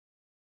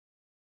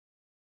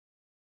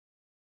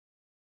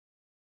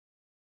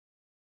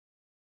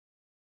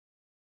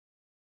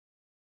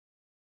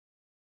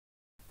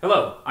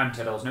Hello, I'm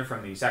Ted Elsner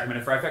from the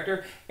Sacramento Fry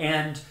Factor,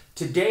 and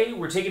today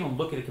we're taking a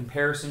look at a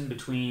comparison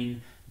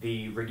between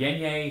the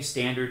Regenyei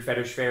Standard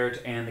Federschwert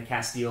and the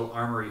Castile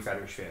Armory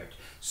Federschwert.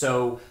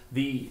 So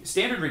the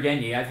standard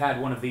Regenyei, I've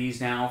had one of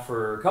these now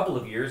for a couple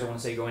of years. I want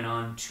to say going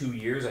on 2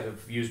 years. I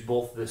have used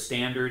both the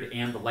standard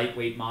and the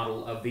lightweight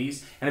model of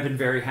these, and I've been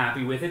very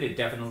happy with it. It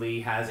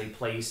definitely has a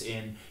place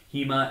in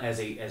HEMA as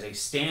a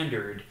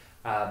standard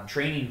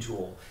training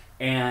tool.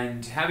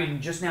 And having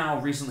just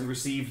now recently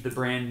received the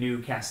brand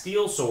new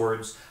Castile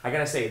swords, I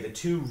gotta say, the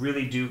two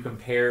really do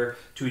compare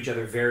to each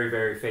other very,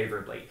 very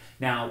favorably.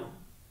 Now,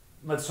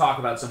 let's talk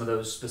about some of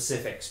those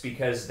specifics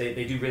because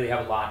they do really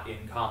have a lot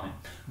in common.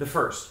 The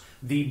first,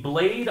 the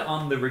blade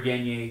on the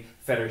Regenyei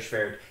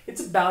Federschwert,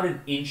 it's about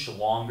an inch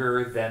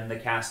longer than the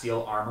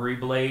Castile Armory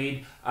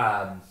blade.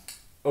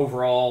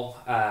 Overall,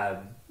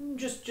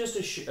 just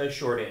a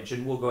short inch,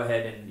 and we'll go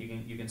ahead and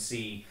you can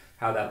see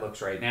how that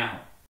looks right now.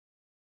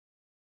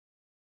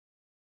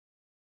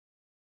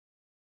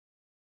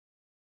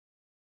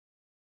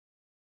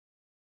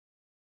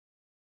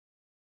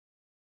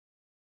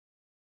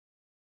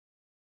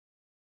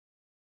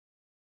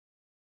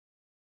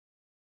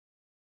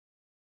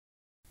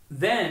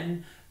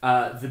 Then,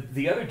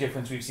 the other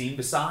difference we've seen,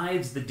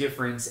 besides the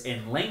difference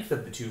in length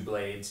of the two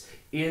blades,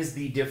 is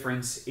the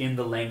difference in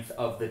the length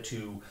of the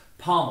two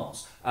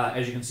pommels.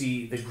 As you can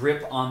see, the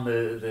grip on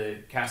the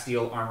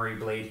Castile Armory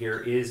blade here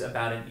is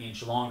about an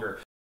inch longer.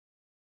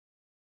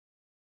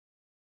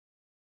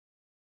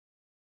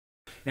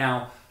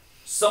 Now,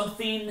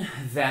 something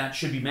that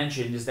should be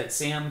mentioned is that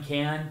Sam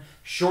can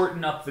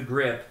shorten up the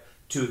grip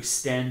to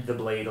extend the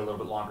blade a little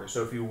bit longer.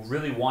 So if you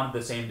really wanted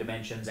the same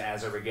dimensions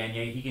as a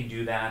Regenyei, he can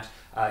do that.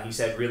 He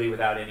said really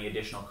without any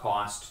additional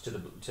cost to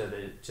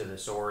the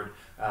sword.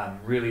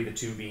 Really the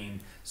two being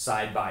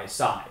side by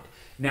side.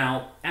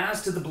 Now,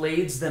 as to the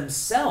blades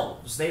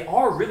themselves, they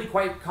are really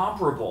quite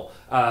comparable.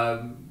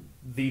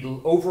 The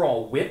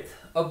overall width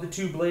of the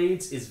two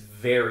blades is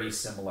very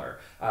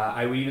similar.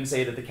 I would even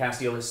say that the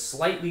Castile is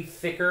slightly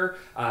thicker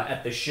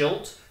at the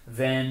shilt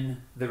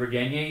than the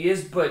Regenyei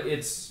is, but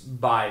it's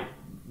by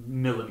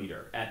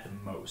millimeter at the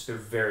most. They're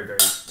very, very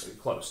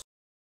close.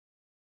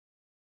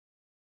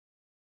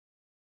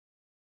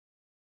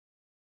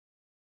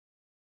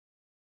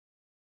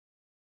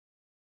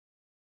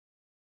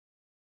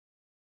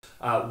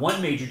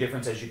 One major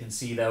difference, as you can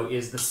see, though,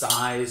 is the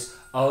size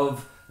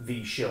of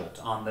the shilt.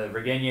 On the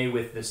Regenyei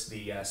with the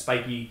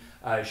spiky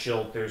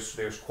shilt,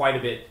 there's quite a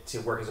bit to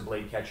work as a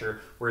blade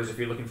catcher, whereas if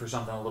you're looking for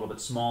something a little bit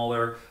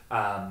smaller,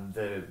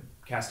 the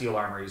Castile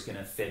Armory is going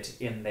to fit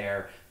in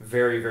there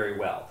very, very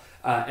well.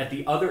 At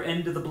the other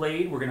end of the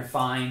blade, we're going to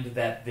find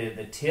that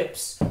the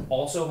tips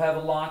also have a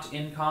lot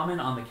in common.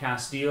 On the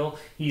Castile,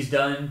 he's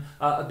done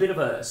a bit of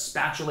a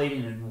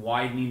spatulating and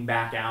widening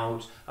back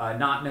out,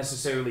 not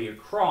necessarily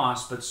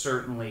across, but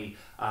certainly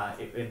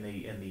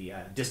in the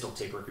distal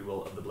taper, if you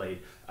will, of the blade,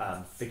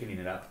 thickening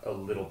it up a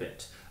little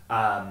bit.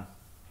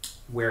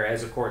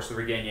 Whereas, of course, the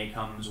Regenyei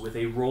comes with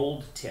a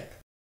rolled tip.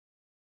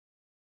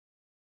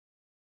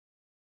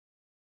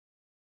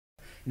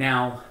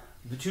 Now,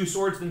 the two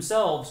swords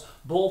themselves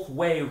both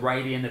weigh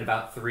right in at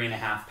about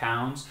 3.5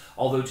 pounds,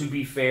 although to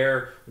be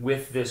fair,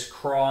 with this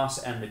cross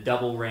and the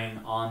double ring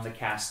on the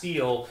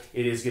Castile,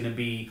 it is going to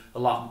be a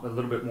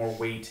little bit more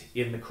weight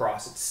in the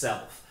cross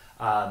itself.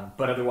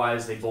 But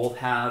otherwise, they both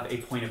have a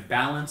point of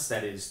balance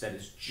that is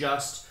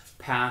just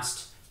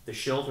past the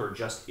shilt or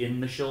just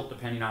in the shilt,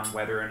 depending on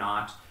whether or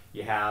not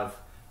you have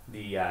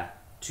the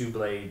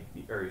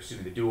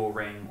the dual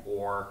ring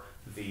or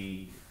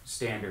the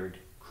standard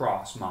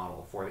cross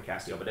model for the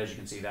Castile. But as you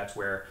can see, that's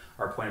where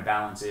our point of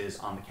balance is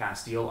on the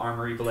Castile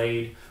Armory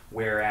blade,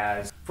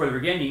 whereas for the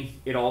Regenyei,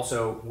 it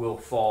also will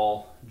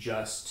fall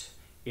just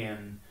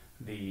in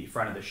the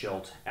front of the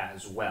shilt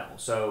as well.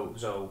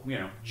 So you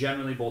know,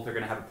 generally both are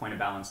going to have a point of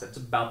balance that's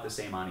about the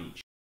same on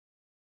each.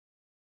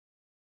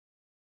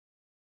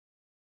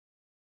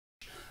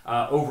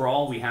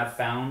 Overall, we have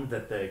found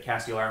that the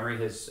Castile Armory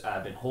has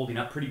been holding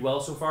up pretty well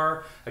so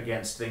far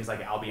against things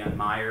like Albion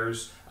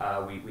Myers.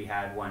 We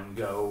had one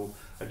go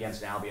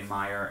against an Albion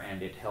Meyer,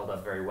 and it held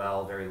up very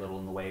well, very little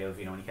in the way of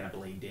any kind of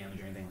blade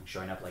damage or anything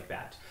showing up like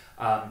that.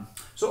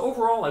 So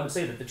overall, I would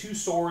say that the two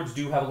swords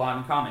do have a lot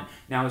in common.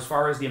 Now, as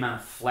far as the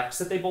amount of flex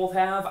that they both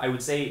have, I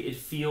would say it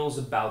feels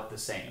about the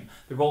same.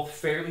 They're both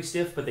fairly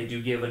stiff, but they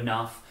do give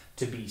enough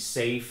to be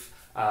safe.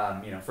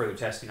 Further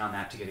testing on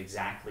that to get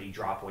exactly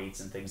drop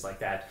weights and things like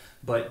that.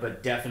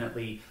 But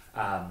definitely,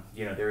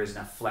 there is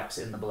enough flex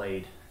in the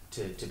blade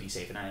to be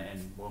safe,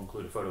 and we'll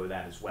include a photo of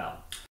that as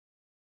well.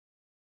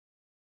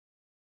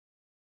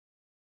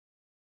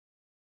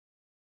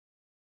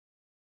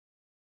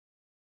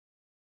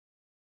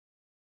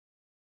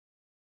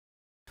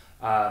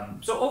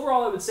 So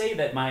overall, I would say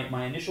that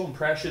my initial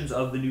impressions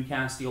of the new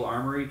Castile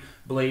Armory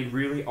blade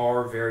really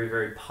are very,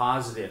 very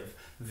positive.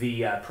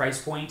 The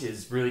price point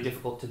is really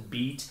difficult to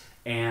beat,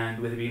 and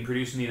with it being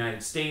produced in the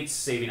United States,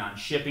 saving on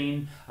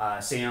shipping,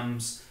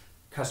 Sam's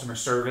customer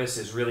service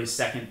is really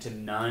second to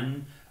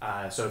none.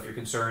 So if you're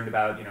concerned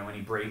about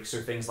any breaks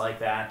or things like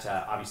that,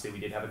 obviously we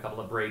did have a couple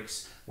of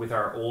breaks with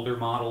our older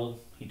model.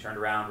 He turned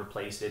around,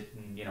 replaced it,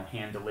 and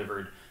hand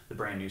delivered the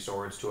brand new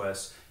swords to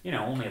us.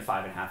 Only a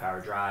 5.5 hour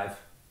drive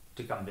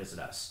to come visit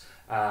us.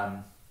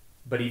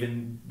 But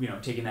even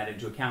taking that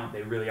into account,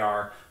 they really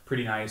are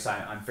pretty nice.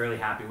 I'm fairly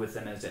happy with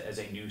them as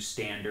a new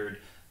standard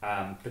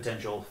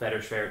potential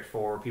Federschwert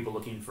for people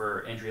looking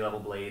for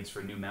entry-level blades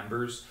for new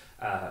members.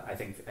 I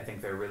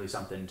think they're really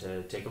something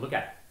to take a look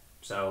at.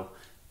 So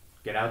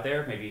get out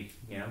there, maybe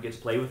get to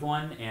play with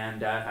one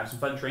and have some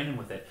fun training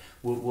with it.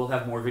 We'll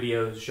have more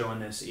videos showing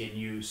this in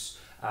use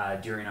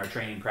during our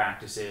training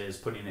practices,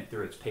 putting it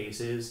through its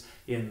paces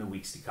in the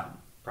weeks to come.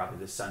 Probably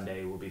this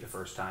Sunday will be the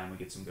first time we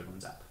get some good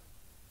ones up.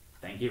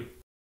 Thank you.